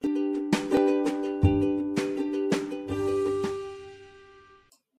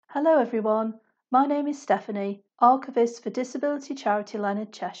Hello everyone, my name is Stephanie, Archivist for Disability Charity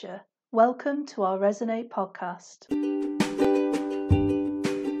Leonard Cheshire. Welcome to our Resonate podcast.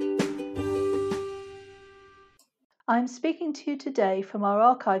 I'm speaking to you today from our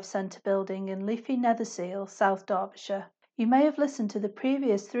Archive Centre building in Leafy Netherseal, South Derbyshire. You may have listened to the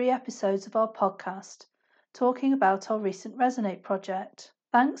previous 3 episodes of our podcast, talking about our recent Resonate project.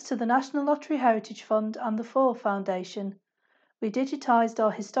 Thanks to the National Lottery Heritage Fund and the Fore Foundation, we digitised our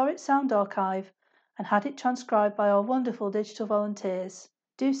historic sound archive and had it transcribed by our wonderful digital volunteers.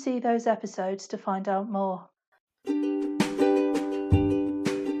 Do see those episodes to find out more.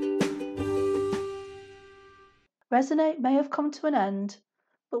 Resonate may have come to an end,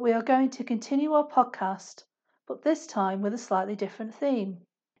 but we are going to continue our podcast, but this time with a slightly different theme.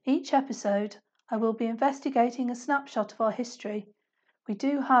 Each episode, I will be investigating a snapshot of our history. We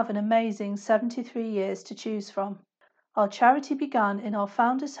do have an amazing 73 years to choose from. Our charity began in our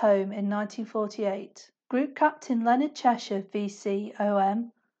founder's home in 1948. Group Captain Leonard Cheshire VC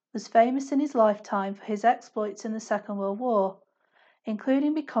OM was famous in his lifetime for his exploits in the Second World War,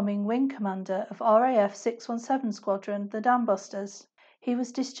 including becoming wing commander of RAF 617 Squadron, the Dambusters. He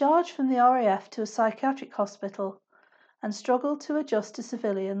was discharged from the RAF to a psychiatric hospital and struggled to adjust to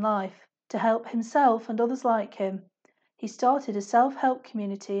civilian life. To help himself and others like him, he started a self-help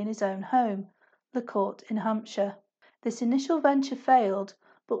community in his own home, Le Court in Hampshire. This initial venture failed,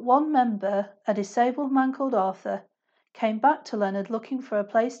 but one member, a disabled man called Arthur, came back to Leonard looking for a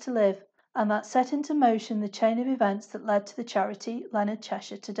place to live, and that set into motion the chain of events that led to the charity Leonard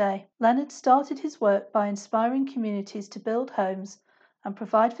Cheshire today. Leonard started his work by inspiring communities to build homes and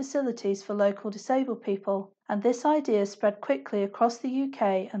provide facilities for local disabled people, and this idea spread quickly across the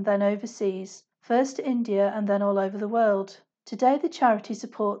UK and then overseas, first to India and then all over the world. Today the charity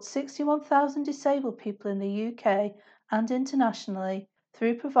supports 61,000 disabled people in the UK and internationally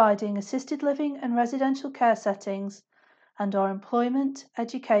through providing assisted living and residential care settings and our employment,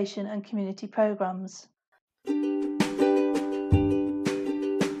 education and community programmes. In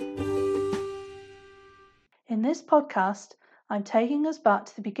this podcast, I'm taking us back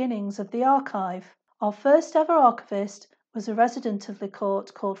to the beginnings of the archive. Our first ever archivist was a resident of Le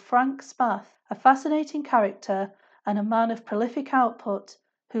Court called Frank Spath, a fascinating character and a man of prolific output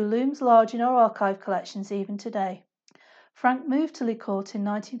who looms large in our archive collections even today. Frank moved to Le Court in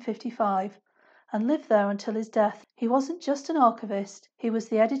 1955 and lived there until his death. He wasn't just an archivist, he was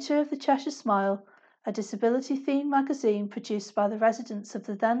the editor of the Cheshire Smile, a disability-themed magazine produced by the residents of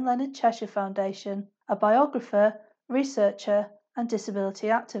the then Leonard Cheshire Foundation, a biographer, researcher and disability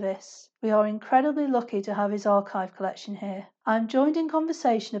activist. We are incredibly lucky to have his archive collection here. I am joined in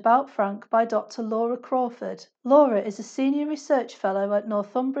conversation about Frank by Dr. Laura Crawford. Laura is a senior research fellow at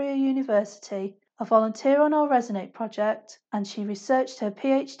Northumbria University, a volunteer on our Resonate project, and she researched her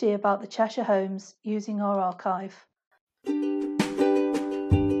PhD about the Cheshire Homes using our archive.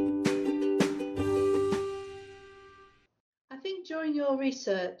 I think during your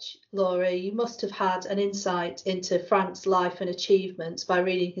research, Laura, you must have had an insight into Frank's life and achievements by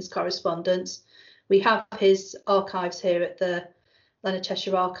reading his correspondence. We have his archives here at the Leonard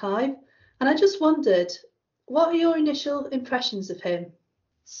Cheshire Archive, and I just wondered, what are your initial impressions of him?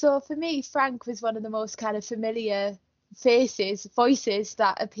 So for me, Frank was one of the most kind of familiar voices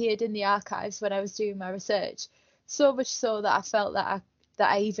that appeared in the archives when I was doing my research. So much so that I felt that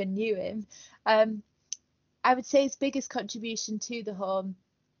I even knew him. I would say his biggest contribution to the home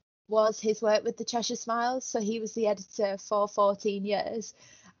was his work with the Cheshire Smiles. So he was the editor for 14 years,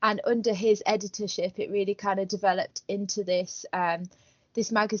 and under his editorship, it really kind of developed into this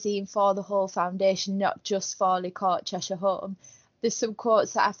this magazine for the whole foundation, not just for Le Court Cheshire Home. There's some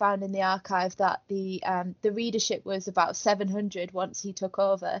quotes that I found in the archive that the readership was about 700 once he took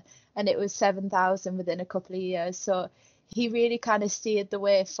over, and it was 7,000 within a couple of years. So he really kind of steered the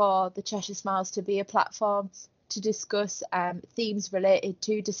way for the Cheshire Smiles to be a platform to discuss themes related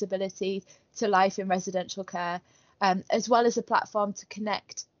to disability, to life in residential care, as well as a platform to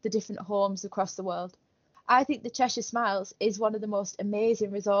connect the different homes across the world. I think the Cheshire Smiles is one of the most amazing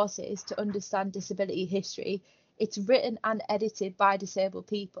resources to understand disability history. It's written and edited by disabled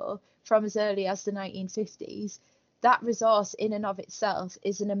people from as early as the 1950s. That resource in and of itself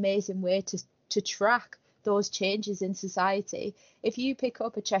is an amazing way to track those changes in society. If you pick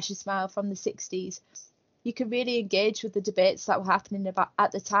up a Cheshire Smile from the 60s, you can really engage with the debates that were happening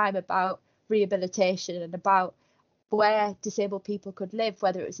at the time about rehabilitation and about where disabled people could live,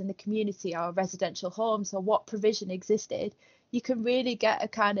 whether it was in the community or residential homes or what provision existed. You can really get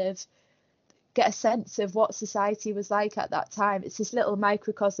a sense of what society was like at that time. It's this little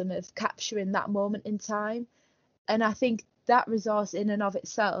microcosm of capturing that moment in time. And I think that resource in and of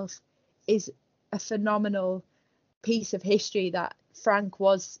itself is a phenomenal piece of history that Frank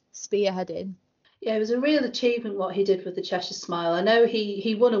was spearheading. Yeah, it was a real achievement what he did with the Cheshire Smile. I know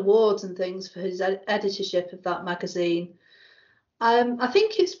he won awards and things for his editorship of that magazine. I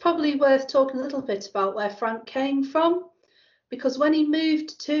think it's probably worth talking a little bit about where Frank came from, because when he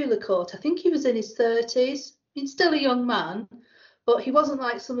moved to Le Court, I think he was in his 30s. He's still a young man, but he wasn't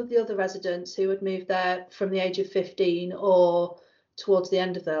like some of the other residents who had moved there from the age of 15 or towards the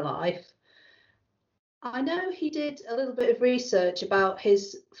end of their life. I know he did a little bit of research about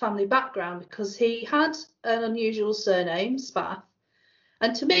his family background because he had an unusual surname, Spath.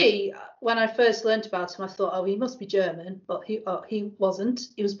 And to me, when I first learned about him, I thought, oh, he must be German, but he wasn't.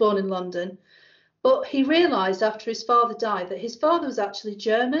 He was born in London. But he realised after his father died that his father was actually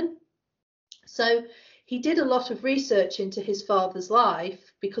German. So he did a lot of research into his father's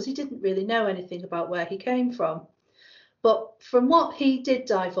life because he didn't really know anything about where he came from. But from what he did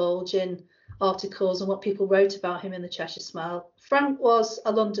divulge in articles and what people wrote about him in the Cheshire Smile, Frank was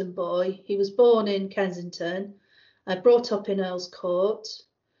a London boy. He was born in Kensington, brought up in Earl's Court.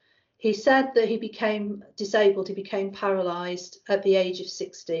 He said that he became disabled, he became paralysed at the age of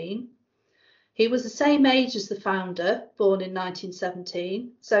 16. He was the same age as the founder, born in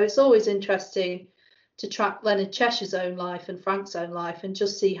 1917. So it's always interesting to track Leonard Cheshire's own life and Frank's own life and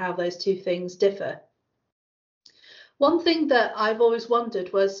just see how those two things differ. One thing that I've always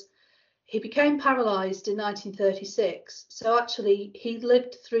wondered was he became paralysed in 1936. So actually he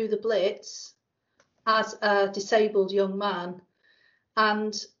lived through the Blitz as a disabled young man.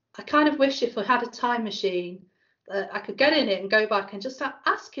 And I kind of wish if I had a time machine that I could get in it and go back and just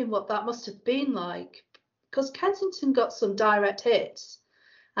ask him what that must have been like, because Kensington got some direct hits.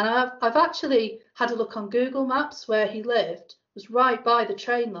 And I've actually had a look on Google Maps where he lived, it was right by the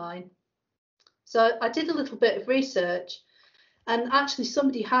train line. So I did a little bit of research, and actually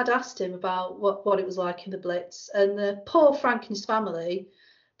somebody had asked him about what it was like in the Blitz. And the poor Frank and his family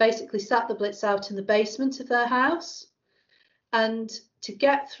basically sat the Blitz out in the basement of their house. And to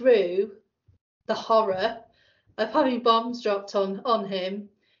get through the horror of having bombs dropped on him,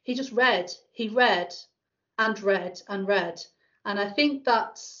 he just read. He read and read and read. And I think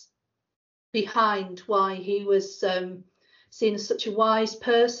that's behind why he was seen as such a wise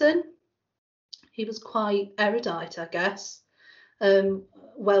person. He was quite erudite, I guess,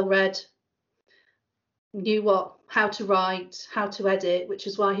 well read, knew how to write, how to edit, which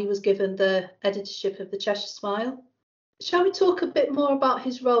is why he was given the editorship of the Cheshire Smile. Shall we talk a bit more about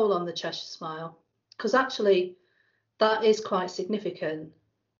his role on the Cheshire Smile? Because actually that is quite significant.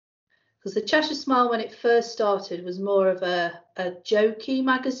 Because the Cheshire Smile, when it first started, was more of a jokey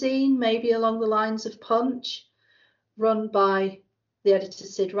magazine, maybe along the lines of Punch, run by the editor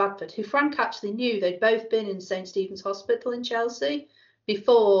Sid Radford, who Frank actually knew. They'd both been in St Stephen's Hospital in Chelsea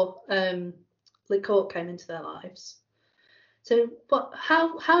before Le Court came into their lives. So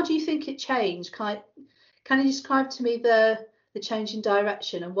how do you think it changed? Can you describe to me the change in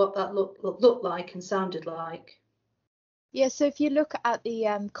direction and what that looked like and sounded like? Yeah, so if you look at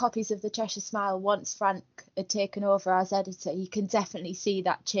the copies of the Cheshire Smile once Frank had taken over as editor, you can definitely see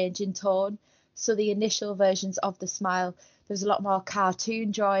that change in tone. So the initial versions of the Smile, there was a lot more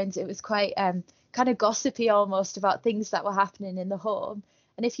cartoon drawings. It was quite kind of gossipy almost about things that were happening in the home.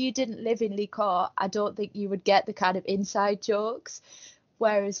 And if you didn't live in Le Court, I don't think you would get the kind of inside jokes.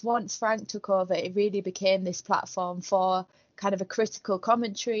 Whereas once Frank took over, it really became this platform for kind of a critical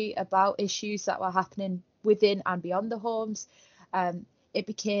commentary about issues that were happening within and beyond the homes. It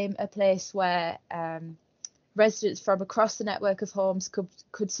became a place where residents from across the network of homes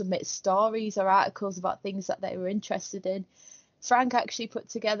could submit stories or articles about things that they were interested in. Frank actually put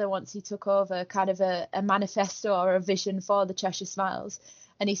together, once he took over, kind of a manifesto or a vision for the Cheshire Smiles.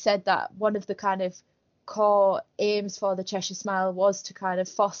 And he said that one of the kind of core aims for the Cheshire Smile was to kind of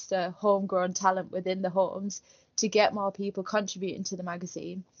foster homegrown talent within the homes, to get more people contributing to the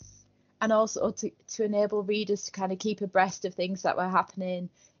magazine, and also to enable readers to kind of keep abreast of things that were happening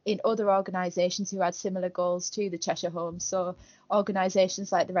in other organisations who had similar goals to the Cheshire Homes. So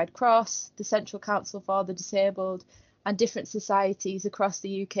organisations like the Red Cross, the Central Council for the Disabled, and different societies across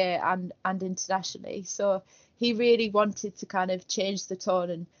the UK and internationally. So he really wanted to kind of change the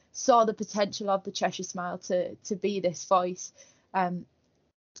tone and saw the potential of the Cheshire Smile to be this voice,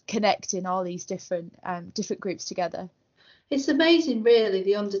 connecting all these different groups together. It's amazing, really,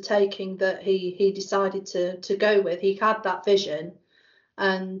 the undertaking that he decided to go with. He had that vision,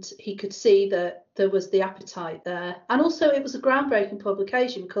 and he could see that there was the appetite there. And also it was a groundbreaking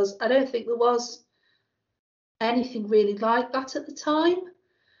publication, because I don't think there was anything really like that at the time.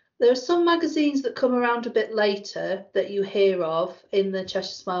 There are some magazines that come around a bit later that you hear of in the Cheshire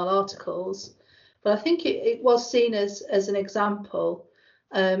Smile articles, but I think it was seen as an example,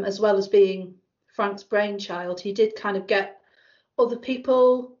 as well as being Frank's brainchild. He did kind of get other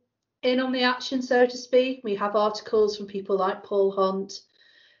people in on the action, so to speak. We have articles from people like Paul Hunt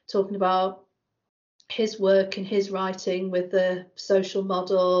talking about his work and his writing with the social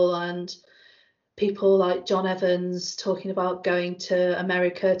model, and people like John Evans talking about going to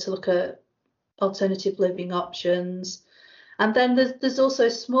America to look at alternative living options. And then there's also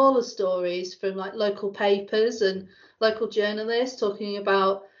smaller stories from like local papers and local journalists talking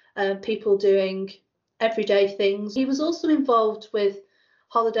about people doing everyday things. He was also involved with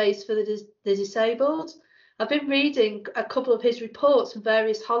holidays for the disabled. I've been reading a couple of his reports from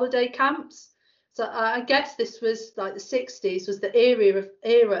various holiday camps. So I guess this was like the 60s was the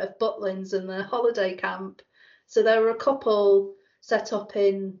era of Butlins and the holiday camp. So there were a couple set up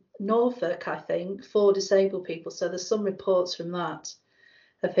in Norfolk, I think, for disabled people. So there's some reports from that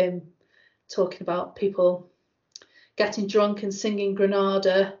of him talking about people getting drunk and singing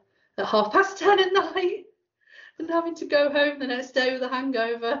Granada at 10:30 at night and having to go home the next day with a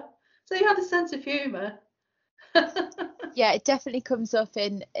hangover. So he had a sense of humour. Yeah, it definitely comes up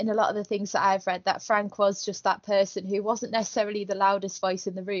in a lot of the things that I've read, that Frank was just that person who wasn't necessarily the loudest voice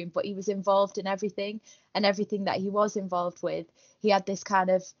in the room, but he was involved in everything, and everything that he was involved with, he had this kind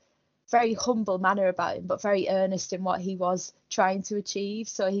of very humble manner about him, but very earnest in what he was trying to achieve.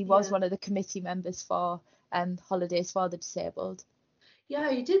 So he was one of the committee members for Holidays for the Disabled. Yeah,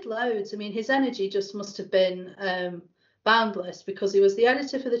 he did loads. I mean, his energy just must have been boundless, because he was the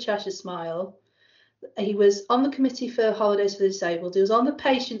editor for the Cheshire Smile. He was on the committee for Holidays for the Disabled. He was on the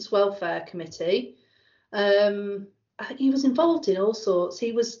Patients Welfare Committee. He was involved in all sorts.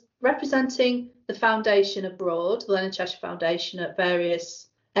 He was representing the foundation abroad, the Leonard Cheshire Foundation, at various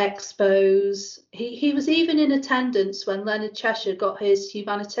expos. He was even in attendance when Leonard Cheshire got his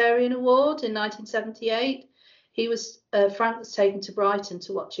humanitarian award in 1978. Frank was taken to Brighton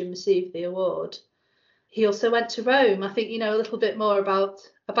to watch him receive the award. He also went to Rome. I think you know a little bit more about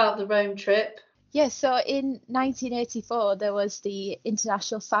the Rome trip. Yeah, so in 1984, there was the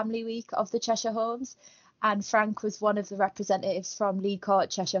International Family Week of the Cheshire Homes, and Frank was one of the representatives from Lee Court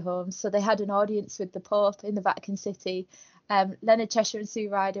Cheshire Homes. So they had an audience with the Pope in the Vatican City. Leonard Cheshire and Sue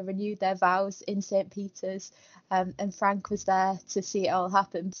Ryder renewed their vows in St. Peter's, and Frank was there to see it all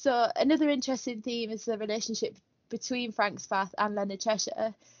happen. So another interesting theme is the relationship between Frank Spath and Leonard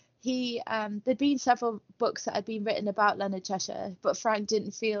Cheshire. There'd been several books that had been written about Leonard Cheshire, but Frank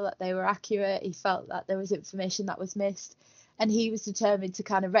didn't feel that they were accurate. He felt that there was information that was missed, and he was determined to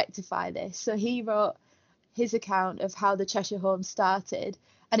kind of rectify this. So he wrote his account of how the Cheshire Home started,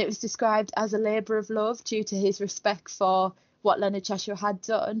 and it was described as a labour of love due to his respect for what Leonard Cheshire had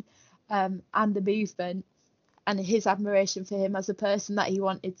done, and the movement, and his admiration for him as a person, that he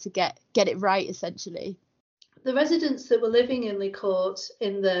wanted to get it right, essentially. The residents that were living in Lee Court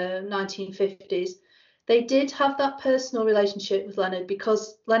in the 1950s, they did have that personal relationship with Leonard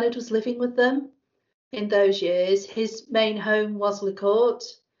because Leonard was living with them in those years. His main home was Lee Court.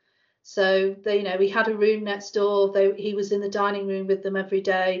 So he had a room next door. He was in the dining room with them every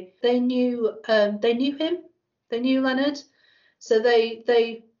day. They knew him. They knew Leonard. So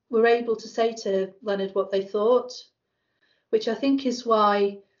they were able to say to Leonard what they thought, which I think is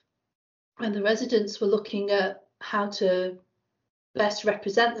why, when the residents were looking at how to best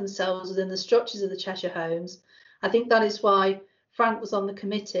represent themselves within the structures of the Cheshire Homes, I think that is why Frank was on the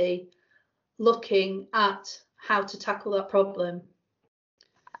committee looking at how to tackle that problem.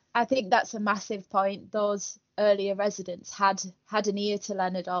 I think that's a massive point. Those earlier residents had an ear to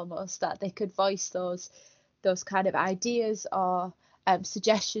Leonard, almost, that they could voice those kind of ideas or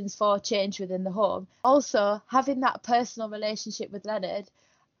suggestions for change within the home. Also, having that personal relationship with Leonard,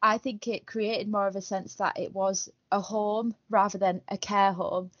 I think it created more of a sense that it was a home rather than a care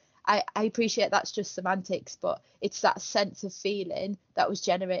home. I appreciate that's just semantics, but it's that sense of feeling that was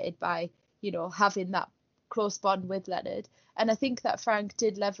generated by, having that close bond with Leonard. And I think that Frank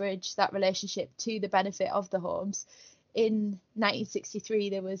did leverage that relationship to the benefit of the homes. In 1963,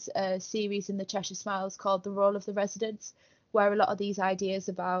 there was a series in the Cheshire Smiles called The Role of the Residents, where a lot of these ideas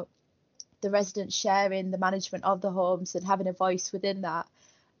about the residents sharing the management of the homes and having a voice within that,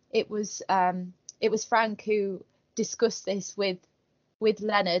 it was Frank who discussed this with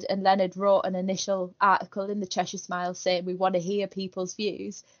Leonard, and Leonard wrote an initial article in the Cheshire Smile saying we want to hear people's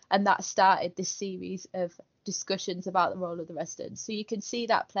views, and that started this series of discussions about the role of the residents. So you can see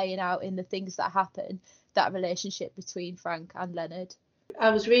that playing out in the things that happen, that relationship between Frank and Leonard. I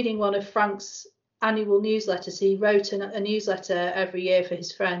was reading one of Frank's annual newsletter. So he wrote a newsletter every year for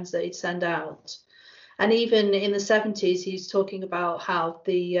his friends that he'd send out. And even in the 70s, he's talking about how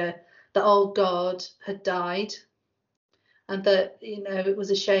the old guard had died, and that, you know, it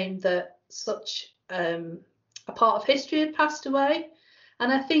was a shame that such a part of history had passed away.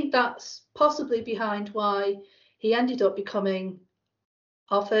 And I think that's possibly behind why he ended up becoming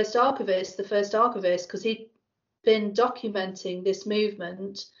our first archivist, the first archivist, because he'd been documenting this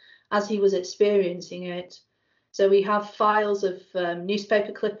movement as he was experiencing it. So we have files of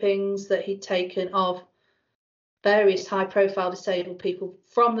newspaper clippings that he'd taken of various high-profile disabled people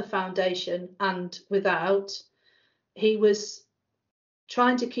from the foundation and without. He was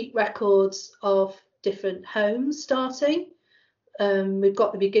trying to keep records of different homes starting. We've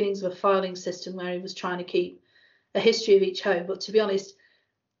got the beginnings of a filing system where he was trying to keep a history of each home, but to be honest,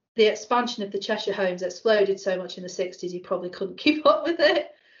 the expansion of the Cheshire Homes exploded so much in the 60s, he probably couldn't keep up with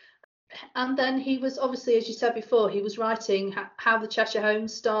it. And then he was, obviously, as you said before, he was writing how the Cheshire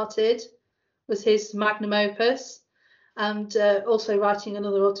Homes started, was his magnum opus, and also writing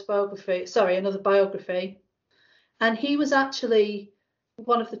another biography. And he was actually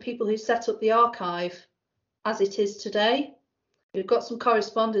one of the people who set up the archive as it is today. We've got some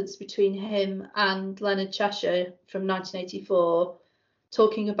correspondence between him and Leonard Cheshire from 1984,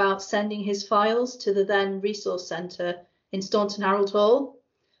 talking about sending his files to the then Resource Centre in Staunton Harold Hall,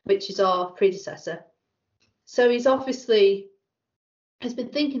 which is our predecessor. So he's obviously has been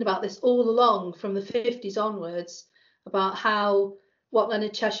thinking about this all along from the 50s onwards, about how what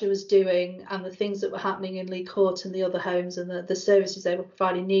Leonard Cheshire was doing and the things that were happening in Lee Court and the other homes and the services they were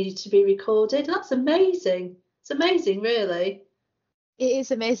providing needed to be recorded. That's amazing. It's amazing, really. It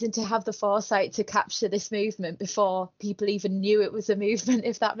is amazing to have the foresight to capture this movement before people even knew it was a movement,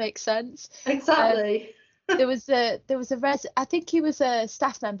 if that makes sense. Exactly. There was I think he was a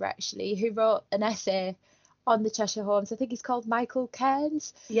staff member actually who wrote an essay on the Cheshire Homes. I think he's called Michael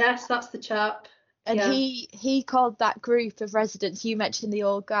Cairns. Yes, that's the chap. And yeah. he called that group of residents, you mentioned the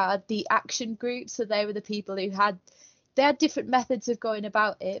old guard, the action group. So they were the people who had different methods of going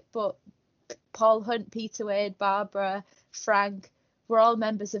about it, but Paul Hunt, Peter Wade, Barbara, Frank were all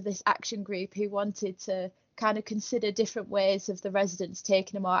members of this action group who wanted to kind of consider different ways of the residents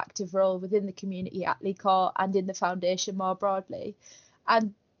taking a more active role within the community at Lee Court and in the foundation more broadly.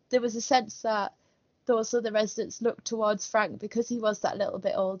 And there was a sense that those other residents looked towards Frank because he was that little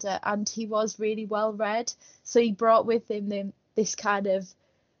bit older and he was really well read. So he brought with him this kind of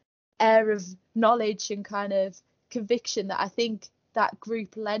air of knowledge and kind of conviction that I think that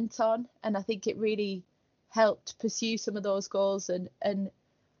group lent on, and I think it really helped pursue some of those goals and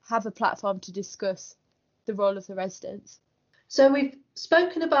have a platform to discuss the role of the residents. So we've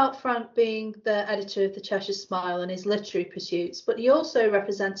spoken about Frank being the editor of the Cheshire Smile and his literary pursuits, but he also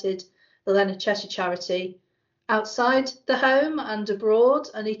represented the Leonard Cheshire charity outside the home and abroad,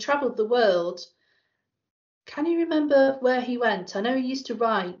 and he travelled the world. Can you remember where he went? I know he used to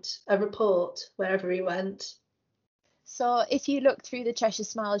write a report wherever he went. So if you look through the Cheshire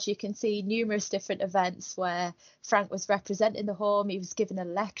Smiles, you can see numerous different events where Frank was representing the home, he was giving a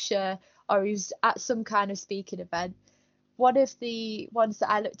lecture, or he was at some kind of speaking event. One of the ones that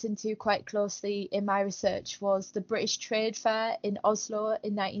I looked into quite closely in my research was the British Trade Fair in Oslo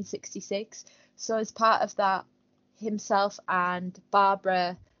in 1966. So as part of that, himself and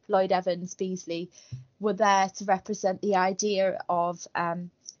Barbara Lloyd Evans Beasley were there to represent the idea of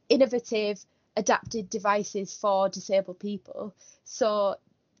innovative adapted devices for disabled people. So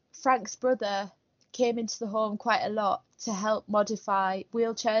Frank's brother came into the home quite a lot to help modify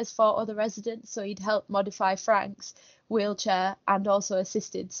wheelchairs for other residents. So he'd help modify Frank's wheelchair and also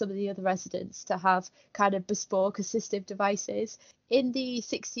assisted some of the other residents to have kind of bespoke assistive devices. In the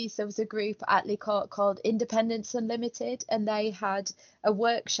 60s, there was a group at Lee Court called Independence Unlimited, and they had a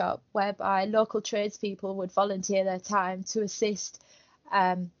workshop whereby local tradespeople would volunteer their time to assist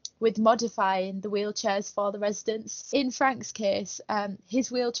with modifying the wheelchairs for the residents. In Frank's case,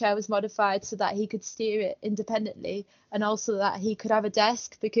 his wheelchair was modified so that he could steer it independently and also that he could have a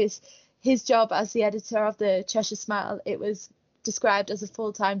desk, because his job as the editor of the Cheshire Smile, it was described as a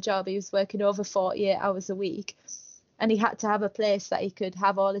full-time job. He was working over 48 hours a week, and he had to have a place that he could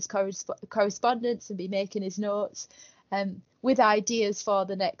have all his correspondence and be making his notes with ideas for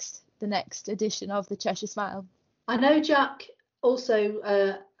the next edition of the Cheshire Smile. I know Jack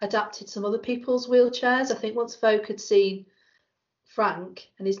also adapted some other people's wheelchairs. I think once folk had seen Frank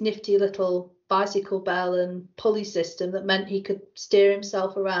and his nifty little bicycle bell and pulley system that meant he could steer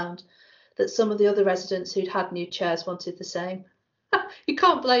himself around, that some of the other residents who'd had new chairs wanted the same. You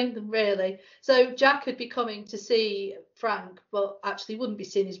can't blame them, really. So Jack would be coming to see Frank, but actually wouldn't be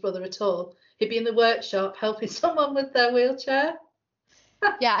seeing his brother at all. He'd be in the workshop helping someone with their wheelchair.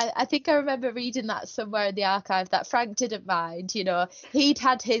 Yeah, I think I remember reading that somewhere in the archive that Frank didn't mind, he'd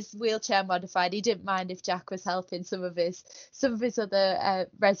had his wheelchair modified. He didn't mind if Jack was helping some of his other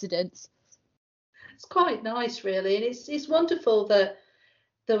residents. It's quite nice, really, and it's wonderful that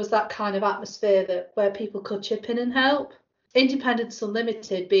there was that kind of atmosphere that where people could chip in and help. Independence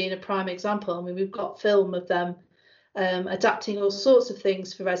Unlimited being a prime example. I mean, we've got film of them adapting all sorts of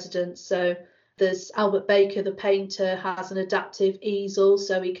things for residents. So there's Albert Baker, the painter, has an adaptive easel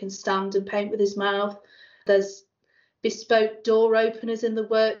so he can stand and paint with his mouth. There's bespoke door openers in the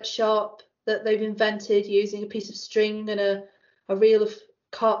workshop that they've invented using a piece of string and a reel of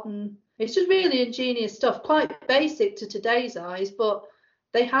cotton. It's just really ingenious stuff, quite basic to today's eyes, but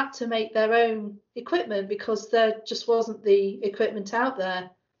they had to make their own equipment because there just wasn't the equipment out there.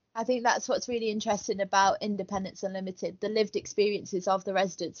 I think that's what's really interesting about Independence Unlimited. The lived experiences of the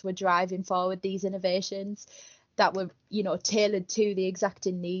residents were driving forward these innovations that were, tailored to the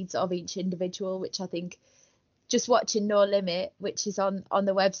exacting needs of each individual, which I think just watching No Limit, which is on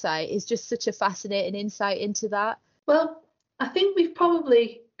the website, is just such a fascinating insight into that. Well, I think we've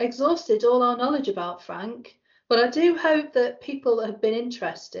probably exhausted all our knowledge about Frank, but I do hope that people have been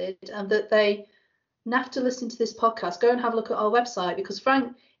interested and that they, after listening to this podcast, go and have a look at our website, because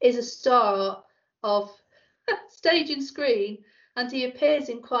Frank is a star of stage and screen, and he appears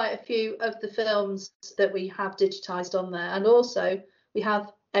in quite a few of the films that we have digitised on there. And also we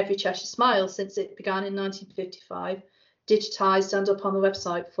have Every Cheshire Smile, since it began in 1955, digitised and up on the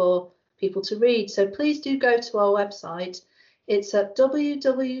website for people to read. So please do go to our website. It's at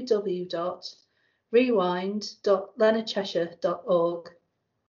www.rewind.leonardcheshire.org.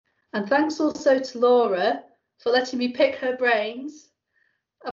 And thanks also to Laura for letting me pick her brains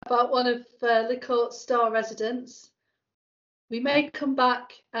about one of Licourt's star residents. We may come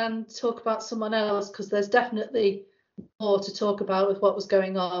back and talk about someone else, because there's definitely more to talk about with what was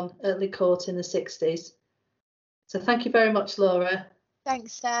going on at Licourt in the 60s. So thank you very much, Laura.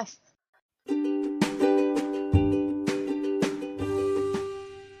 Thanks, Steph.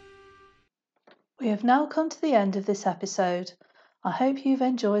 We have now come to the end of this episode. I hope you've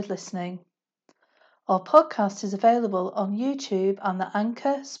enjoyed listening. Our podcast is available on YouTube and the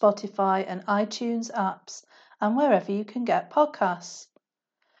Anchor, Spotify and iTunes apps, and wherever you can get podcasts.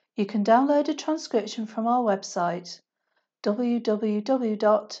 You can download a transcription from our website,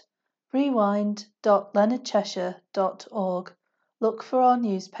 www.rewind.leonardcheshire.org. Look for our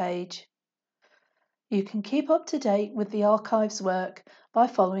news page. You can keep up to date with the archive's work by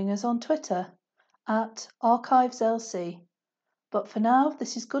following us on Twitter @ArchivesLC. But for now,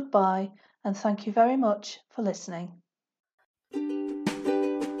 this is goodbye, and thank you very much for listening.